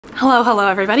Hello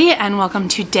everybody, and welcome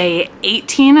to day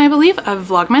 18, I believe, of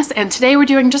Vlogmas. And today we're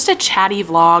doing just a chatty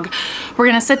vlog. We're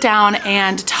gonna sit down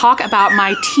and talk about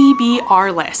my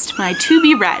TBR list, my to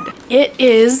be read. It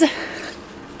is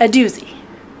a doozy.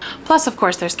 Plus, of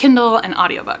course, there's Kindle and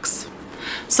audiobooks.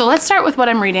 So let's start with what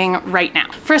I'm reading right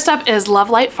now. First up is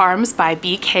Lovelight Farms by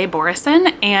B.K.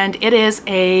 Borison, and it is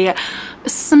a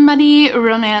smutty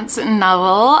romance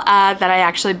novel that I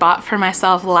actually bought for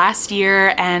myself last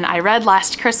year and I read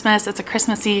last Christmas. It's a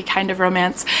Christmassy kind of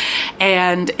romance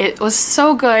and it was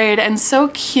so good and so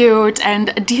cute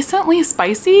and decently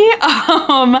spicy,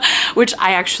 which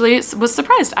I actually was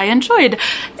surprised I enjoyed.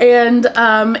 And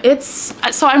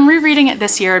so I'm rereading it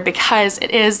this year because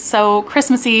it is so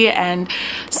Christmassy and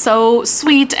so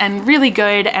sweet and really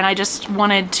good, and I just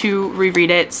wanted to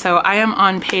reread it. So I am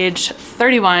on page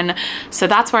 31. So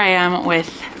that's where I am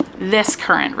with this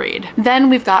current read. Then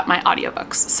we've got my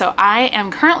audiobooks. So I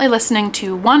am currently listening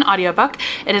to one audiobook.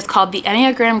 It is called The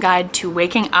Enneagram Guide to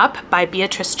Waking Up by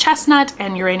Beatrice Chestnut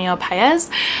and Eugenio Paez.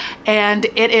 And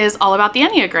it is all about the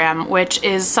Enneagram, which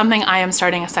is something I am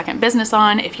starting a second business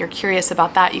on. If you're curious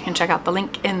about that, you can check out the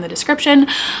link in the description.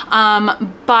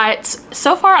 But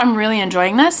so far I'm really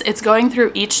enjoying this. It's going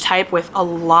through each type with a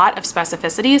lot of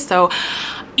specificity. So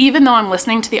even though I'm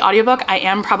listening to the audiobook, I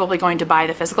am probably going to buy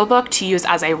the physical book to use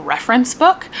as a reference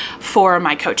book for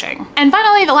my coaching. And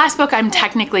finally, the last book I'm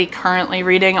technically currently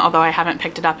reading, although I haven't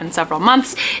picked it up in several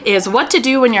months, is What to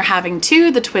Do When You're Having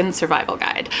Two, The Twin Survival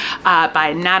Guide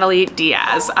by Natalie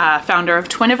Diaz, founder of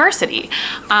Twiniversity.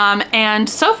 And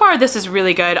so far this is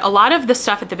really good. A lot of the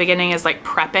stuff at the beginning is like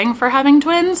prepping for having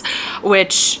twins,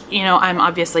 which, you know, I'm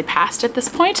obviously past at this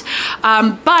point.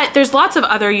 But there's lots of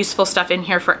other useful stuff in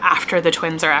here for after the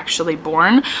twins are actually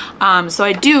born. So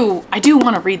I do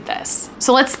want to read this.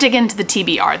 So let's dig into the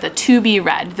TBR, the to be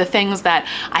read, the things that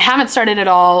I haven't started at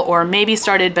all, or maybe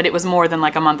started, but it was more than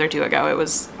like a month or two ago. It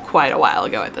was quite a while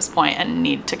ago at this point and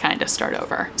need to kind of start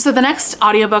over. So the next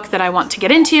audiobook that I want to get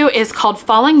into is called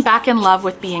Falling Back in Love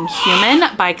with Being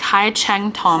Human by Kai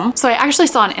Cheng Tom. So I actually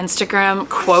saw an Instagram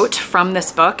quote from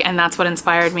this book, and that's what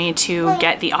inspired me to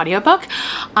get the audiobook.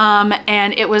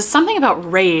 And it was something about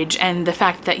rage and the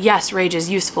fact that yes, rage is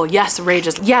useful. Yes, rage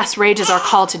is our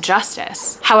call to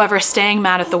justice. However, staying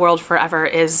mad at the world forever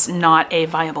is not a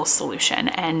viable solution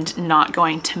and not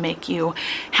going to make you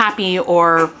happy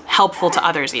or helpful to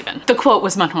others even. The quote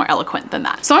was much more eloquent than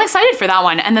that. So I'm excited for that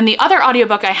one. And then the other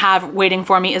audiobook I have waiting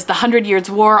for me is The 100 Years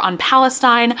War on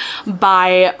Palestine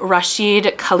by Rashid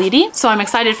Khalidi. So I'm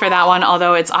excited for that one,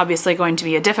 although it's obviously going to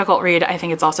be a difficult read. I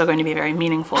think it's also going to be a very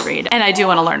meaningful read, and I do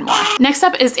want to learn more. Next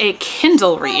up is a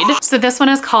Kindle read. So this one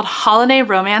is called Holiday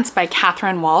Romance by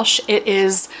Catherine Walsh. It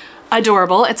is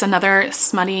adorable. It's another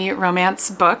smutty romance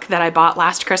book that I bought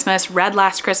last Christmas, read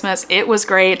last Christmas. It was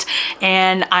great,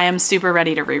 and I am super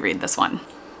ready to reread this one.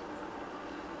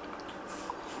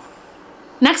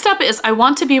 Next up is I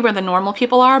Want to Be Where the Normal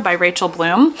People Are by Rachel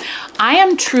Bloom. I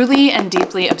am truly and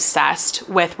deeply obsessed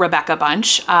with Rebecca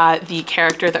Bunch, the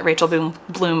character that Rachel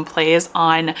Bloom plays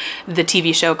on the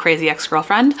TV show Crazy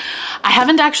Ex-Girlfriend. I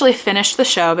haven't actually finished the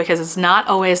show because it's not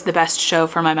always the best show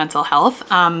for my mental health,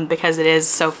 because it is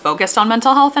so focused on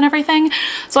mental health and everything.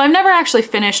 So I've never actually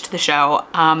finished the show,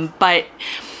 but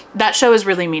that show is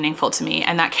really meaningful to me,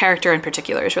 and that character in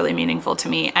particular is really meaningful to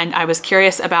me. And I was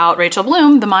curious about Rachel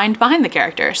Bloom, the mind behind the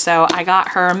character. So I got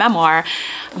her memoir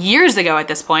years ago at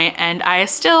this point, and I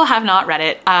still have not read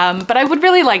it, but I would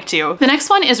really like to. The next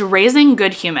one is Raising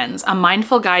Good Humans, A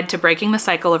Mindful Guide to Breaking the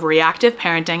Cycle of Reactive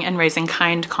Parenting and Raising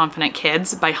Kind, Confident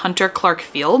Kids by Hunter Clark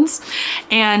Fields.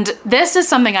 And this is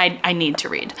something I need to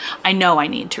read. I know I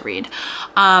need to read,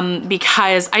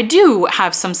 because I do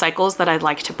have some cycles that I'd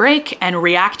like to break, and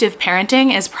reactive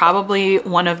parenting is probably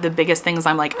one of the biggest things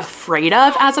I'm like afraid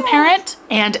of as a parent.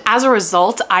 And as a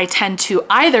result, I tend to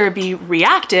either be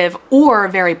reactive or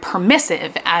very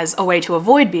permissive as a way to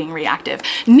avoid being reactive,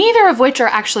 neither of which are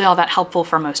actually all that helpful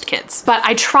for most kids. But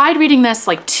I tried reading this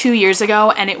like 2 years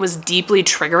ago and it was deeply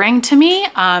triggering to me.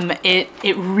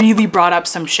 It really brought up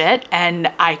some shit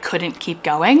and I couldn't keep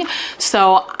going.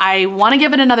 So I want to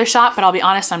give it another shot, but I'll be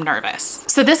honest, I'm nervous.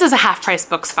 So this is a half-price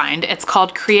books find. It's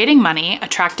called Creating Money,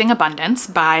 Attracting Abundance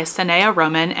by Sanaya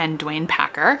Roman and Dwayne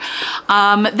Packer.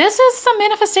 This is some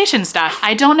manifestation stuff.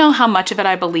 I don't know how much of it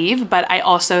I believe, but I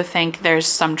also think there's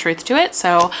some truth to it.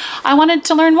 So I wanted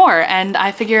to learn more, and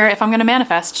I figure if I'm gonna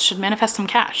manifest, I should manifest some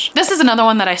cash. This is another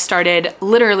one that I started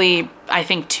literally I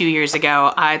think 2 years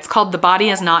ago. It's called The Body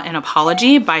Is Not an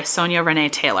Apology by Sonia Renee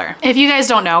Taylor. If you guys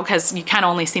don't know, because you kind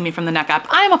of only see me from the neck up,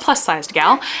 I am a plus sized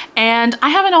gal, and I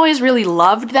haven't always really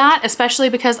loved that, especially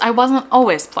because I wasn't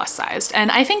always plus sized.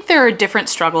 And I think there are different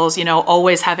struggles, you know,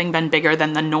 always having been bigger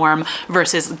than the norm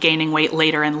versus gaining weight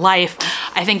later in life.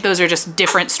 I think those are just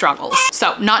different struggles.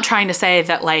 So not trying to say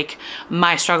that like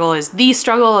my struggle is the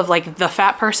struggle of like the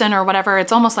fat person or whatever.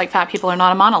 It's almost like fat people are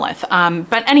not a monolith.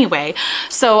 But anyway,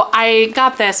 so I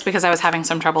got this because I was having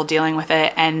some trouble dealing with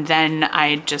it, and then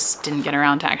I just didn't get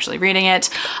around to actually reading it.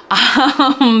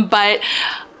 But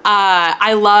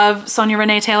I love Sonia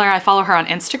Renee Taylor. I follow her on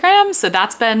Instagram, so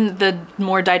that's been the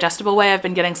more digestible way I've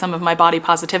been getting some of my body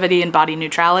positivity and body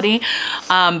neutrality,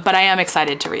 but I am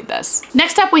excited to read this.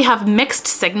 Next up, we have Mixed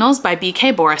Signals by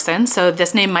B.K. Borison. So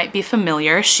this name might be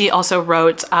familiar. She also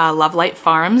wrote Lovelight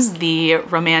Farms, the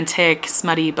romantic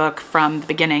smutty book from the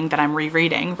beginning that I'm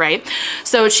rereading, right?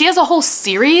 So she has a whole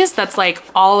series that's like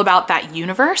all about that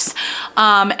universe,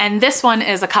 and this one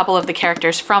is a couple of the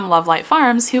characters from Lovelight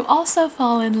Farms who also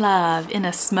fall in love in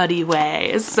a smutty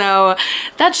way. So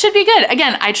that should be good.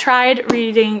 Again, I tried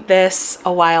reading this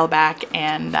a while back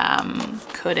and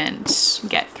couldn't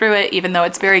get through it, even though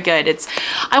it's very good.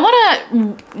 I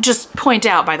want to just point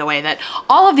out, by the way, that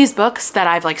all of these books that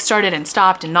I've like started and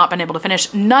stopped and not been able to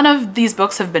finish, none of these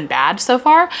books have been bad so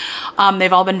far.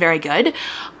 They've all been very good.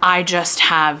 I just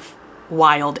have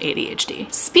wild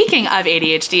ADHD. Speaking of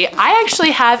ADHD, I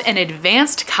actually have an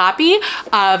advanced copy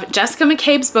of Jessica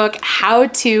McCabe's book, How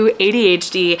to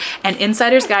ADHD, an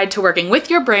Insider's Guide to Working with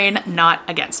Your Brain, Not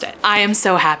Against It. I am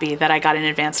so happy that I got an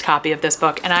advanced copy of this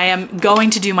book, and I am going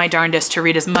to do my darndest to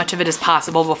read as much of it as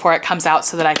possible before it comes out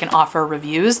so that I can offer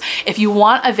reviews. If you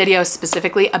want a video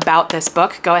specifically about this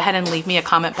book, go ahead and leave me a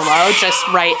comment below. Just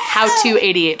write How to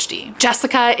ADHD.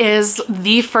 Jessica is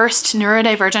the first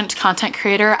neurodivergent content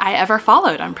creator I ever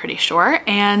followed, I'm pretty sure.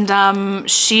 And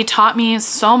she taught me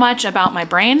so much about my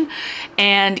brain.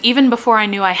 And even before I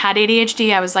knew I had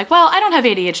ADHD, I was like, well, I don't have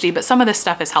ADHD, but some of this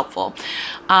stuff is helpful.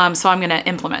 So I'm gonna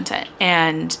implement it.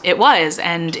 And it was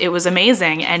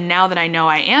amazing. And now that I know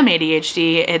I am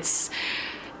ADHD,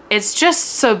 it's just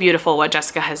so beautiful what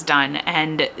Jessica has done.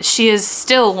 And she is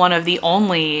still one of the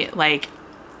only like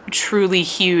truly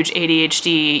huge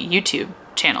ADHD YouTube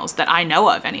channels that I know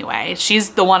of anyway.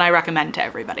 She's the one I recommend to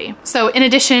everybody. So in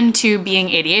addition to being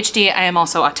ADHD, I am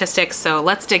also autistic. So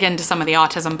let's dig into some of the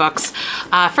autism books.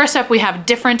 First up, we have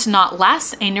Different Not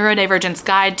Less, A Neurodivergent's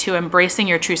Guide to Embracing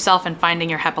Your True Self and Finding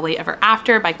Your Happily Ever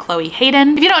After by Chloe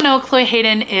Hayden. If you don't know, Chloe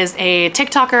Hayden is a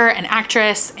TikToker, an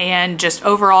actress, and just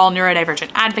overall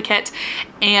neurodivergent advocate.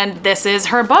 And this is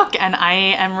her book, and I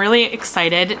am really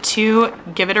excited to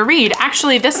give it a read.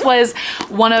 Actually, this was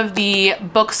one of the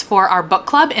books for our book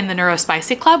club in the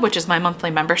Neurospicy Club, which is my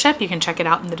monthly membership. You can check it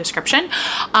out in the description.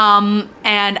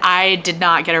 And I did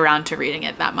not get around to reading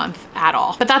it that month at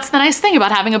all. But that's the nice thing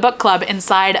about having a book club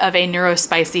inside of a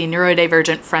Neurospicy,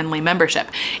 neurodivergent friendly membership.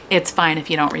 It's fine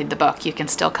if you don't read the book, you can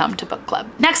still come to book club.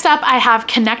 Next up, I have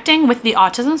Connecting with the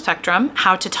Autism Spectrum,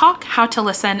 How to Talk, How to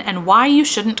Listen, and Why You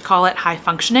Shouldn't Call It High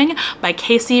Functioning by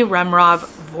Casey Remrov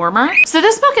Vormer. So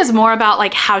this book is more about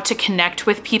like how to connect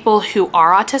with people who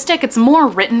are autistic. It's more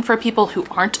written for people who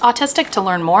aren't autistic to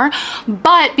learn more.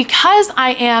 But because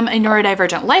I am a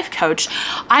neurodivergent life coach,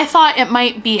 I thought it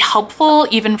might be helpful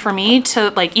even for me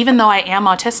to like, even though I am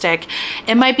autistic,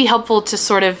 it might be helpful to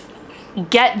sort of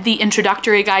get the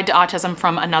introductory guide to autism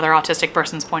from another autistic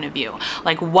person's point of view.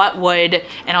 Like, what would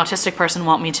an autistic person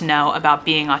want me to know about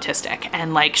being autistic?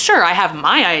 And like, sure, I have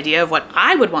my idea of what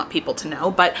I would want people to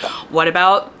know, but what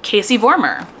about Casey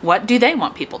Vormer? What do they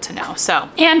want people to know? So,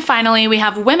 and finally, we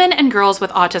have Women and Girls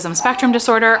with Autism Spectrum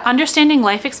Disorder, Understanding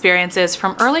Life Experiences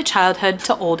from Early Childhood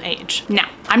to Old Age. Now,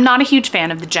 I'm not a huge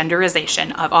fan of the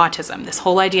genderization of autism. This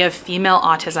whole idea of female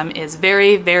autism is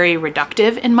very, very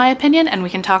reductive in my opinion, and we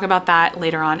can talk about that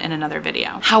later on in another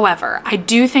video. However, I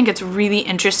do think it's really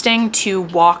interesting to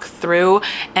walk through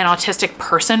an autistic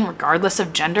person, regardless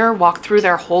of gender, walk through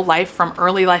their whole life from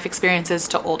early life experiences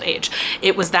to old age.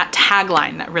 It was that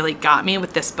tagline that really got me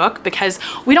with this book, because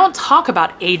we don't talk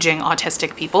about aging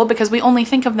autistic people because we only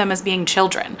think of them as being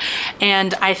children.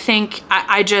 And I think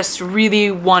I just really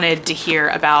wanted to hear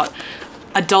about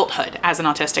adulthood as an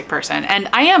autistic person. And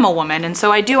I am a woman, and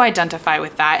so I do identify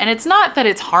with that. And it's not that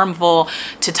it's harmful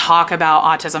to talk about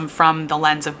autism from the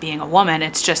lens of being a woman.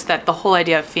 It's just that the whole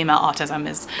idea of female autism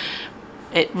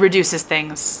it reduces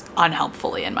things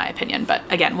unhelpfully in my opinion. But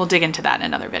again, we'll dig into that in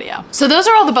another video. So those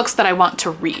are all the books that I want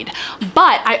to read,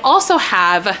 but I also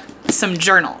have some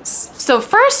journals. So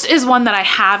first is one that I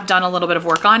have done a little bit of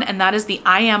work on, and that is the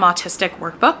I Am Autistic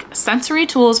workbook, Sensory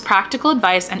Tools, Practical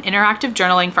Advice, and Interactive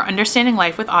Journaling for Understanding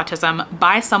Life with Autism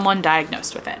by someone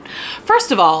diagnosed with it.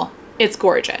 First of all, it's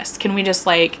gorgeous. Can we just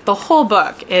like, the whole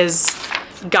book is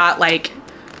got like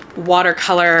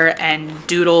watercolor and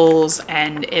doodles,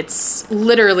 and it's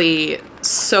literally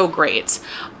so great.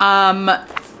 I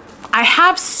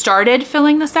have started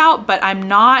filling this out, but I'm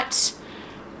not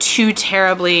too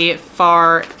terribly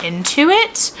far into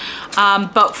it.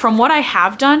 But from what I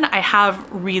have done, I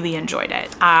have really enjoyed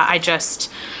it.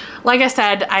 Like I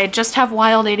said, I just have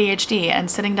wild ADHD, and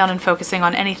sitting down and focusing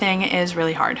on anything is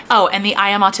really hard. Oh, and the I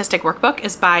Am Autistic workbook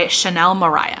is by Chanel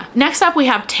Mariah. Next up, we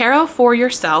have Tarot for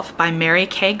Yourself by Mary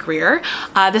K. Greer.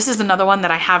 This is another one that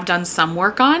I have done some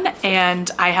work on, and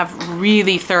I have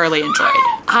really thoroughly enjoyed.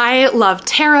 I love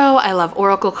tarot, I love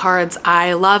oracle cards,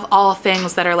 I love all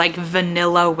things that are like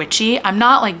vanilla witchy. I'm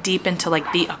not like deep into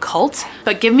like the occult,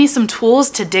 but give me some tools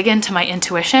to dig into my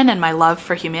intuition and my love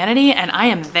for humanity, and I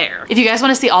am there. If you guys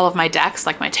want to see all of my decks,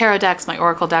 like my tarot decks, my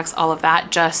oracle decks, all of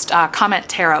that, just comment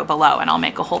tarot below and I'll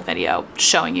make a whole video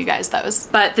showing you guys those.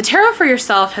 But the Tarot for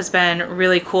Yourself has been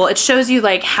really cool. It shows you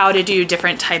like how to do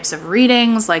different types of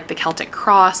readings, like the Celtic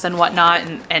Cross and whatnot,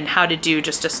 and how to do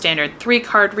just a standard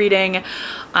 3-card reading.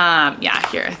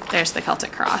 Yeah, there's the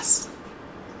Celtic Cross.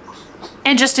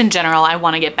 And just in general, I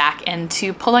want to get back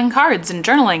into pulling cards and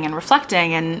journaling and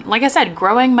reflecting and, like I said,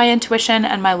 growing my intuition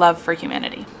and my love for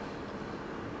humanity.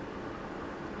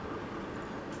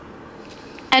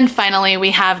 And finally,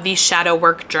 we have the Shadow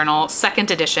Work Journal,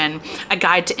 2nd edition, a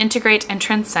guide to integrate and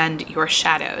transcend your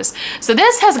shadows. So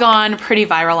this has gone pretty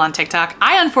viral on TikTok.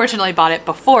 I unfortunately bought it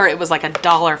before it was like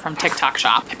 $1 from TikTok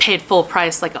shop. I paid full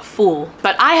price like a fool.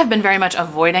 But I have been very much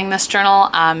avoiding this journal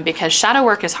because shadow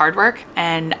work is hard work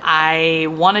and I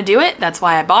want to do it. That's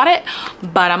why I bought it.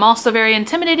 But I'm also very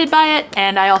intimidated by it,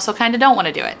 and I also kind of don't want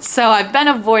to do it. So I've been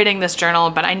avoiding this journal,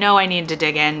 but I know I need to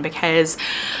dig in because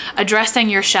addressing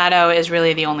your shadow is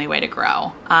really the only way to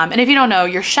grow. And if you don't know,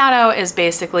 your shadow is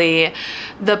basically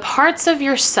the parts of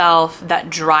yourself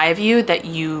that drive you that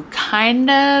you kind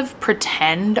of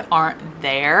pretend aren't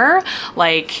there.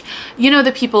 Like, you know,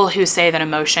 the people who say that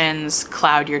emotions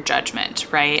cloud your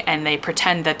judgment, right? And they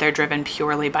pretend that they're driven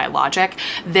purely by logic.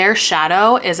 Their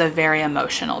shadow is a very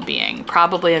emotional being,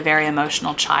 probably a very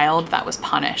emotional child that was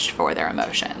punished for their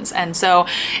emotions. And so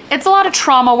it's a lot of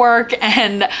trauma work,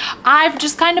 and I've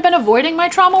just kind of been avoiding my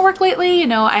trauma work lately. You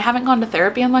know, I haven't gone to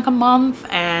therapy in like a month,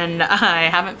 and I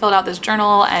haven't filled out this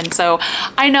journal, and so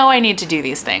I know I need to do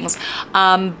these things.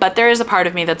 But there is a part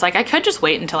of me that's like, I could just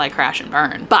wait until I crash and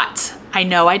burn. But I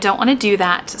know I don't want to do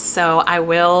that, so I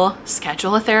will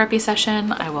schedule a therapy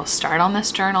session. I will start on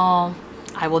this journal.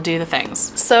 I will do the things.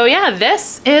 So yeah,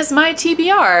 this is my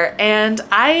TBR, and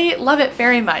I love it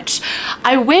very much.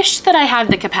 I wish that I had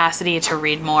the capacity to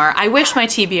read more. I wish my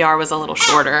TBR was a little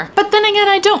shorter, but then again,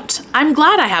 I don't. I'm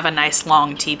glad I have a nice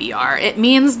long TBR. It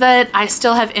means that I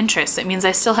still have interests. It means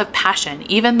I still have passion.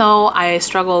 Even though I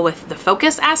struggle with the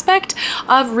focus aspect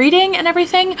of reading and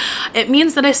everything, it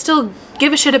means that I still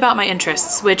give a shit about my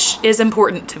interests, which is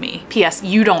important to me. P.S.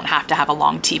 You don't have to have a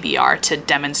long TBR to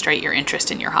demonstrate your interest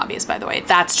in your hobbies, by the way.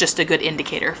 That's just a good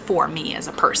indicator for me as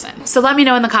a person. So let me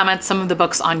know in the comments some of the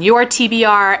books on your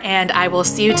TBR, and I will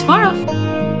see you tomorrow.